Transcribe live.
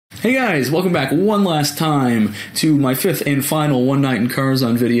Hey guys, welcome back one last time to my fifth and final One Night in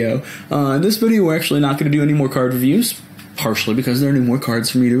Karazhan video. In this video we're actually not going to do any more card reviews, partially because there are no more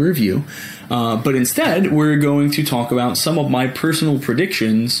cards for me to review, but instead we're going to talk about some of my personal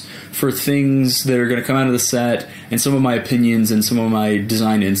predictions for things that are going to come out of the set, and some of my opinions and some of my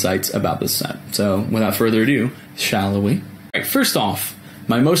design insights about this set. So without further ado, shall we? Alright, first off,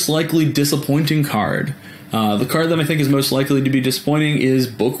 my most likely disappointing card. The card that I think is most likely to be disappointing is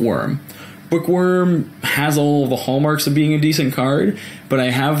Bookworm. Bookworm has all of the hallmarks of being a decent card, but I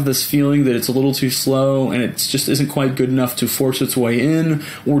have this feeling that it's a little too slow and it just isn't quite good enough to force its way in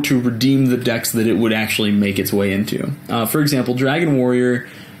or to redeem the decks that it would actually make its way into. For example, Dragon Warrior,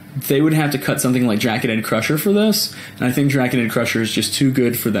 they would have to cut something like Draconid Crusher for this, and I think Draconid Crusher is just too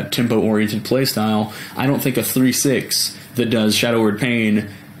good for that tempo-oriented playstyle. I don't think a 3/6 that does Shadow Word Pain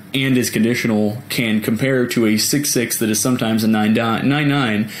and is conditional can compare to a 6/6 that is sometimes a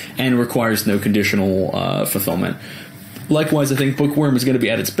 9/9 and requires no conditional fulfillment. Likewise, I think Bookworm is going to be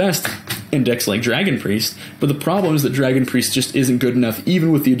at its best in decks like Dragon Priest, but the problem is that Dragon Priest just isn't good enough,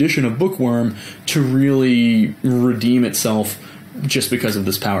 even with the addition of Bookworm, to really redeem itself just because of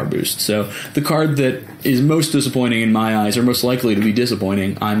this power boost. So the card that is most disappointing in my eyes, or most likely to be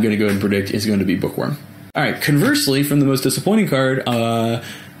disappointing, I'm going to go ahead and predict is going to be Bookworm. Alright, conversely, from the most disappointing card,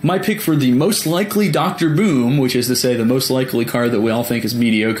 my pick for the most likely Dr. Boom, which is to say the most likely card that we all think is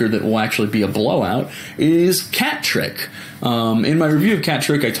mediocre that will actually be a blowout, is Cat Trick. In my review of Cat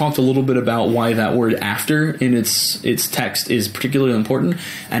Trick, I talked a little bit about why that word after in its text is particularly important,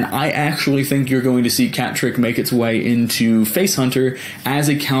 and I actually think you're going to see Cat Trick make its way into Face Hunter as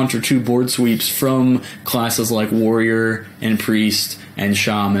a counter to board sweeps from classes like Warrior and Priest and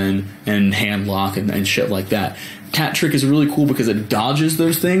Shaman and Handlock and shit like that. Cat Trick is really cool because it dodges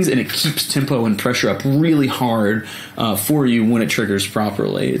those things and it keeps tempo and pressure up really hard for you when it triggers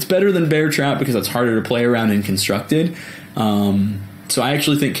properly. It's better than Bear Trap because it's harder to play around and constructed. So I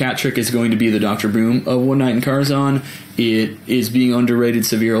actually think Cat Trick is going to be the Dr. Boom of One Night in Karazhan. It is being underrated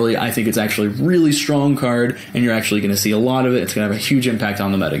severely. I think it's actually a really strong card, and you're actually going to see a lot of it. It's going to have a huge impact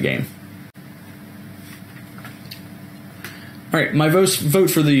on the metagame. Alright, my vote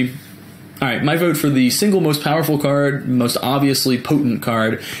for the single most powerful card, most obviously potent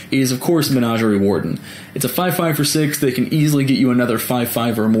card, is of course Menagerie Warden. It's a 5/5 for 6 that can easily get you another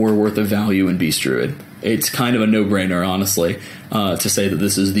 5/5 or more worth of value in Beast Druid. It's kind of a no-brainer, honestly, to say that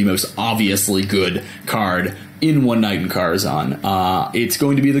this is the most obviously good card in One Night in Karazhan. It's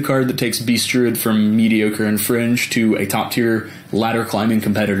going to be the card that takes Beast Druid from mediocre and fringe to a top-tier ladder-climbing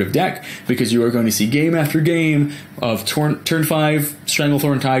competitive deck, because you are going to see game after game of turn 5,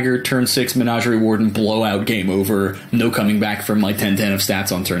 Stranglethorn Tiger, turn 6, Menagerie Warden, blowout, game over, no coming back from like 10/10 of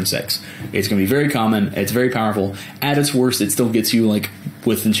stats on turn 6. It's going to be very common, it's very powerful. At its worst, it still gets you, like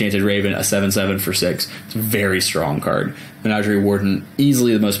with Enchanted Raven, a 7/7 for 6. It's a very strong card. Menagerie Warden,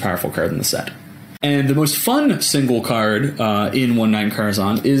 easily the most powerful card in the set. And the most fun single card in One Night in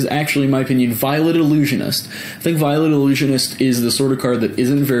Karazhan is actually, in my opinion, Violet Illusionist. I think Violet Illusionist is the sort of card that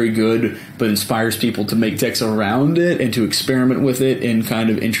isn't very good, but inspires people to make decks around it and to experiment with it in kind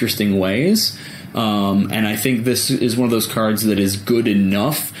of interesting ways. And I think this is one of those cards that is good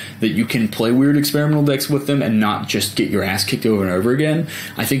enough that you can play weird experimental decks with them and not just get your ass kicked over and over again.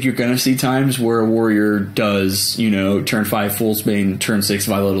 I think you're going to see times where a Warrior does, turn 5 Fool's Bane, turn 6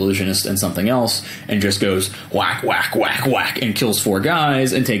 Violet Illusionist and something else, and just goes whack, whack, whack, whack, and kills 4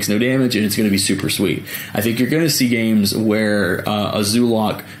 guys and takes no damage, and it's going to be super sweet. I think you're going to see games where a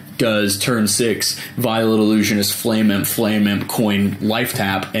Zulok does turn 6 Violet Illusionist, Flame Imp, coin, life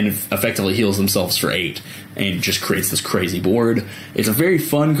tap, and effectively heals themselves for 8 and just creates this crazy board. It's a very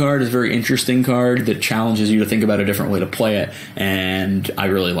fun card, it's a very interesting card that challenges you to think about a different way to play it, and I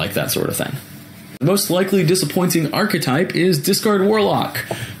really like that sort of thing. The most likely disappointing archetype is Discard Warlock.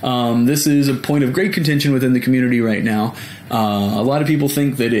 This is a point of great contention within the community right now. A lot of people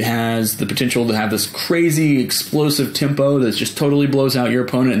think that it has the potential to have this crazy explosive tempo that just totally blows out your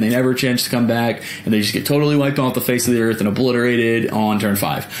opponent and they never chance to come back and they just get totally wiped off the face of the earth and obliterated on turn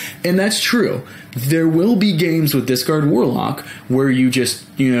 5. And that's true. There will be games with Discard Warlock where you just,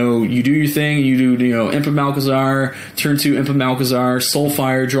 you do your thing, you do, Imp of Malchezaar, turn 2 Imp of Malchezaar,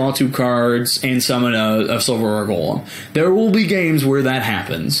 Soulfire, draw 2 cards, and summon a Silver Golem. There will be games where that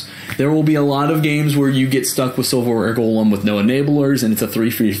happens. There will be a lot of games where you get stuck with Silver Golem with no enablers, and it's a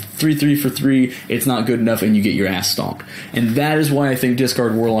 3/3 for 3, it's not good enough, and you get your ass stomped. And that is why I think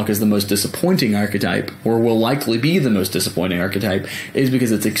Discard Warlock is the most disappointing archetype, or will likely be the most disappointing archetype, is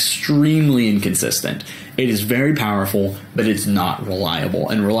because it's extremely inconsistent. It is very powerful, but it's not reliable.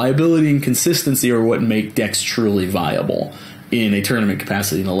 And reliability and consistency are what make decks truly viable. in a tournament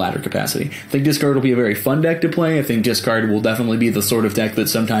capacity, in a ladder capacity. I think Discard will be a very fun deck to play. I think Discard will definitely be the sort of deck that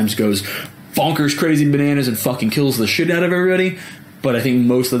sometimes goes bonkers, crazy bananas, and fucking kills the shit out of everybody. But I think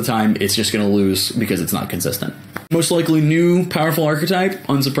most of the time it's just going to lose because it's not consistent. Most likely new powerful archetype,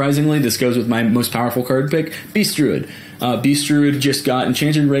 unsurprisingly, this goes with my most powerful card pick, Beast Druid. Beast Druid just got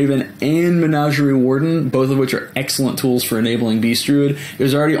Enchanted Raven and Menagerie Warden, both of which are excellent tools for enabling Beast Druid. It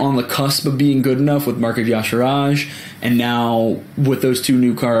was already on the cusp of being good enough with Mark of Yasharaj, and now with those two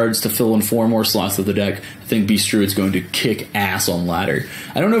new cards to fill in 4 more slots of the deck, I think Beast Druid's going to kick ass on ladder.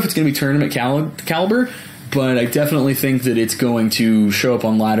 I don't know if it's going to be tournament caliber, but I definitely think that it's going to show up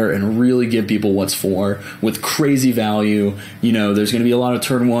on ladder and really give people what's for with crazy value. You know, there's going to be a lot of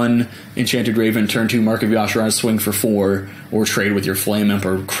turn 1 Enchanted Raven, turn 2 Mark of Yasharaj, swing for 4, or trade with your Flame Imp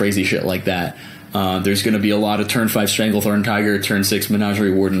or crazy shit like that. There's going to be a lot of turn 5 Stranglethorn Tiger, turn 6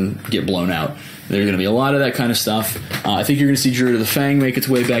 Menagerie Warden get blown out. There's going to be a lot of that kind of stuff. I think you're going to see Druid of the Fang make its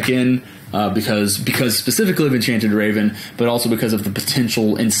way back in. Because specifically of Enchanted Raven, but also because of the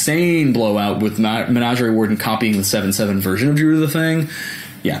potential insane blowout with Menagerie Warden copying the 7/7 version of Druid of the Fang.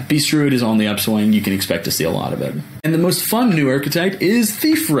 Yeah, Beast Druid is on the upswing. You can expect to see a lot of it. And the most fun new archetype is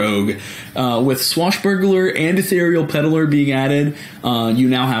Thief Rogue. With Swashbuckler and Ethereal Peddler being added, you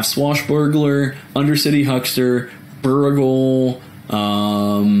now have Swashbuckler, Undercity Huckster, Burgle,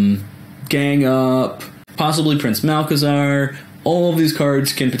 Gang Up, possibly Prince Malchezaar. All of these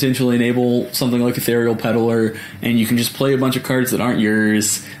cards can potentially enable something like Ethereal Peddler, and you can just play a bunch of cards that aren't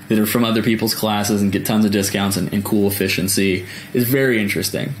yours, that are from other people's classes, and get tons of discounts and cool efficiency. It's very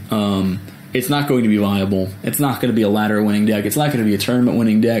interesting. It's not going to be viable. It's not going to be a ladder winning deck. It's not going to be a tournament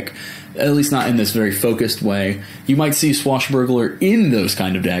winning deck, at least not in this very focused way. You might see Swashbuckler in those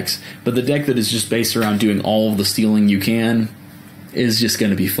kind of decks, but the deck that is just based around doing all of the stealing you can is just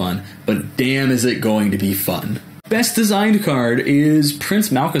going to be fun. But damn, is it going to be fun. Best designed card is Prince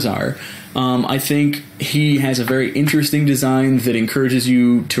Malchezaar. I think he has a very interesting design that encourages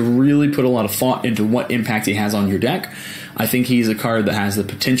you to really put a lot of thought into what impact he has on your deck. I think he's a card that has the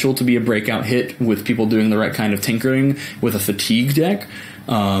potential to be a breakout hit with people doing the right kind of tinkering with a fatigue deck,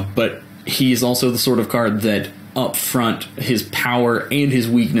 but he's also the sort of card that up front, his power and his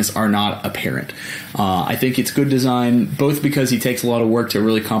weakness are not apparent. I think it's good design, both because he takes a lot of work to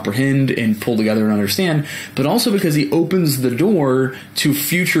really comprehend and pull together and understand, but also because he opens the door to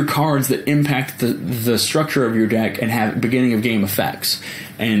future cards that impact the structure of your deck and have beginning of game effects.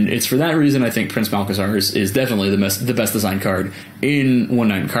 And it's for that reason I think Prince Malchezaar is definitely the best designed card in One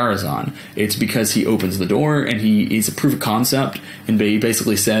Night in Karazhan. It's because he opens the door and he's a proof of concept, and he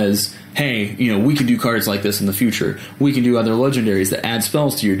basically says, hey, you know, we can do cards like this in the future. We can do other legendaries that add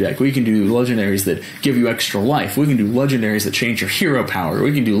spells to your deck. We can do legendaries that give you extra life. We can do legendaries that change your hero power.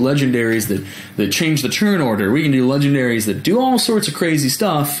 We can do legendaries that change the turn order. We can do legendaries that do all sorts of crazy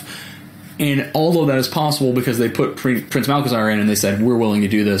stuff. And all of that is possible because they put Prince Malchezaar in and they said, we're willing to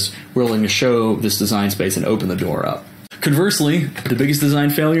do this. We're willing to show this design space and open the door up. Conversely, the biggest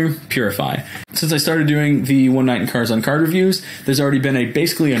design failure, Purify. Since I started doing the One Night in Karazhan card reviews, there's already been a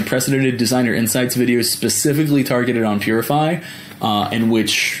basically unprecedented designer insights video specifically targeted on Purify, in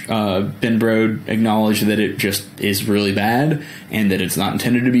which Ben Brode acknowledged that it just is really bad and that it's not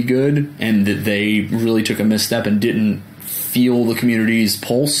intended to be good, and that they really took a misstep and didn't feel the community's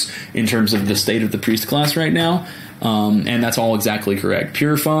pulse in terms of the state of the priest class right now. And that's all exactly correct.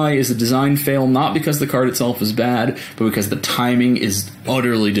 Purify is a design fail not because the card itself is bad, but because the timing is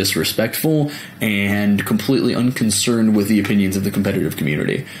utterly disrespectful and completely unconcerned with the opinions of the competitive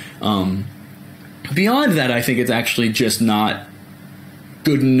community. Beyond that, I think it's actually just not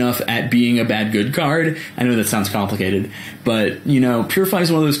good enough at being a bad good card. I know that sounds complicated, but you know, Purify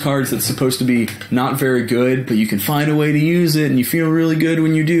is one of those cards that's supposed to be not very good, but you can find a way to use it and you feel really good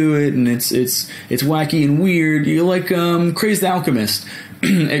when you do it, and it's wacky and weird. You're like Crazed Alchemist.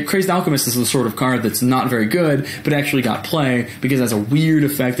 Crazed Alchemist is the sort of card that's not very good, but actually got play because it has a weird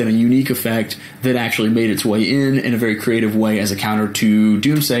effect and a unique effect that actually made its way in a very creative way as a counter to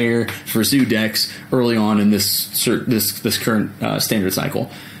Doomsayer for Zoo decks early on in this current standard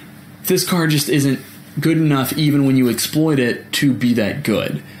cycle. This card just isn't good enough even when you exploit it to be that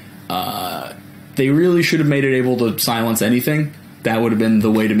good. They really should have made it able to silence anything. That would have been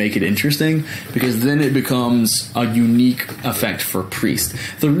the way to make it interesting, because then it becomes a unique effect for Priest.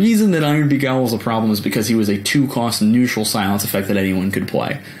 The reason that Iron Begowl is a problem is because he was a 2-cost neutral silence effect that anyone could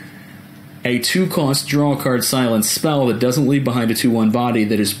play. A 2-cost draw card silence spell that doesn't leave behind a 2/1 body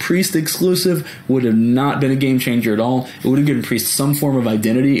that is Priest exclusive would have not been a game changer at all. It would have given Priest some form of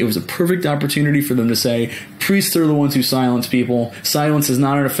identity. It was a perfect opportunity for them to say, priests are the ones who silence people. Silence is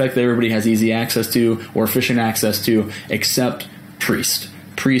not an effect that everybody has easy access to or efficient access to, except priest.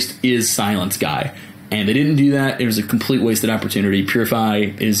 Priest is silence guy. And they didn't do that. It was a complete wasted opportunity. Purify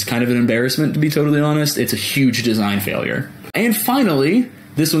is kind of an embarrassment, to be totally honest. It's a huge design failure. And finally,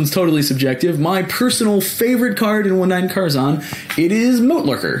 this one's totally subjective. My personal favorite card in 1/9 Karazhan, it is Moat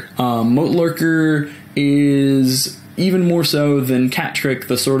Lurker. Moat Lurker is even more so than Cat Trick,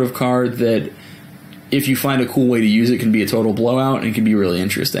 the sort of card that if you find a cool way to use it, can be a total blowout and can be really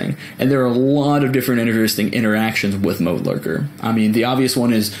interesting. And there are a lot of different interesting interactions with Moat Lurker. I mean, the obvious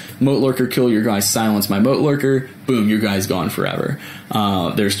one is Moat Lurker, kill your guy, silence my Moat Lurker, boom, your guy's gone forever.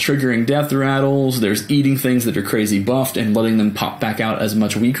 There's triggering death rattles, there's eating things that are crazy buffed and letting them pop back out as a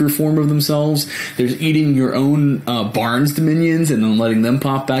much weaker form of themselves. There's eating your own Barnes Dominions and then letting them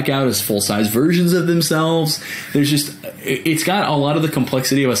pop back out as full-size versions of themselves. There's just, it's got a lot of the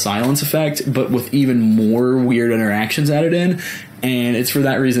complexity of a silence effect, but with even more weird interactions added in. And it's for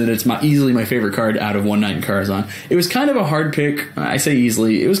that reason that it's easily my favorite card out of 1/9 Karazhan. It was kind of a hard pick. I say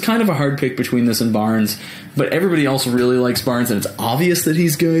easily. It was kind of a hard pick between this and Barnes, but everybody else really likes Barnes, and it's obvious that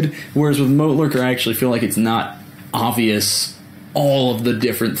he's good. Whereas with Moat Lurker, I actually feel like it's not obvious all of the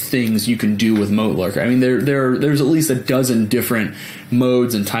different things you can do with Moat Lurker. I mean, there's at least a dozen different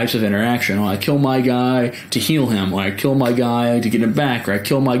modes and types of interaction. I kill my guy to heal him, or I kill my guy to get him back, or I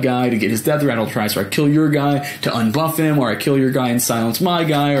kill my guy to get his death rattle twice, or I kill your guy to unbuff him, or I kill your guy and silence my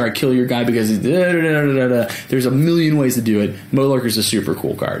guy, or I kill your guy because he's There's a million ways to do it. Moat Lurker's a super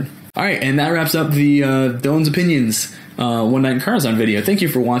cool card. Alright, and that wraps up the Dylan's Opinions 1/9 Karazhan video. Thank you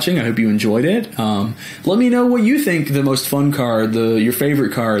for watching. I hope you enjoyed it. Let me know what you think the most fun card, your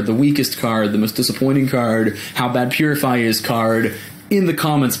favorite card, the weakest card, the most disappointing card, how bad Purify is card in the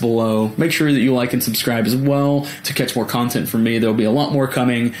comments below. Make sure that you like and subscribe as well to catch more content from me. There'll be a lot more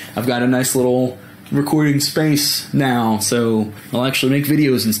coming. I've got a nice little recording space now, so I'll actually make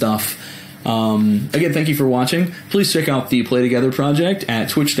videos and stuff. Again, thank you for watching. Please check out the Play Together Project at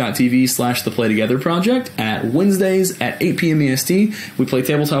twitch.tv/the Play Together Project at Wednesdays at 8 p.m. EST. We play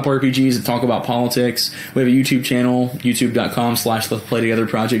tabletop RPGs and talk about politics. We have a YouTube channel, youtube.com/the Play Together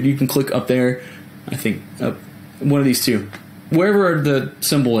Project. You can click up there. I think one of these two. Wherever the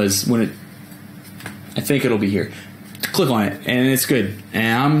symbol is, I think it'll be here. Click on it, and it's good.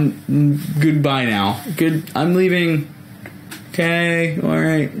 And I'm goodbye now. I'm leaving. Okay,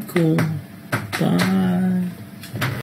 alright, cool. Bye.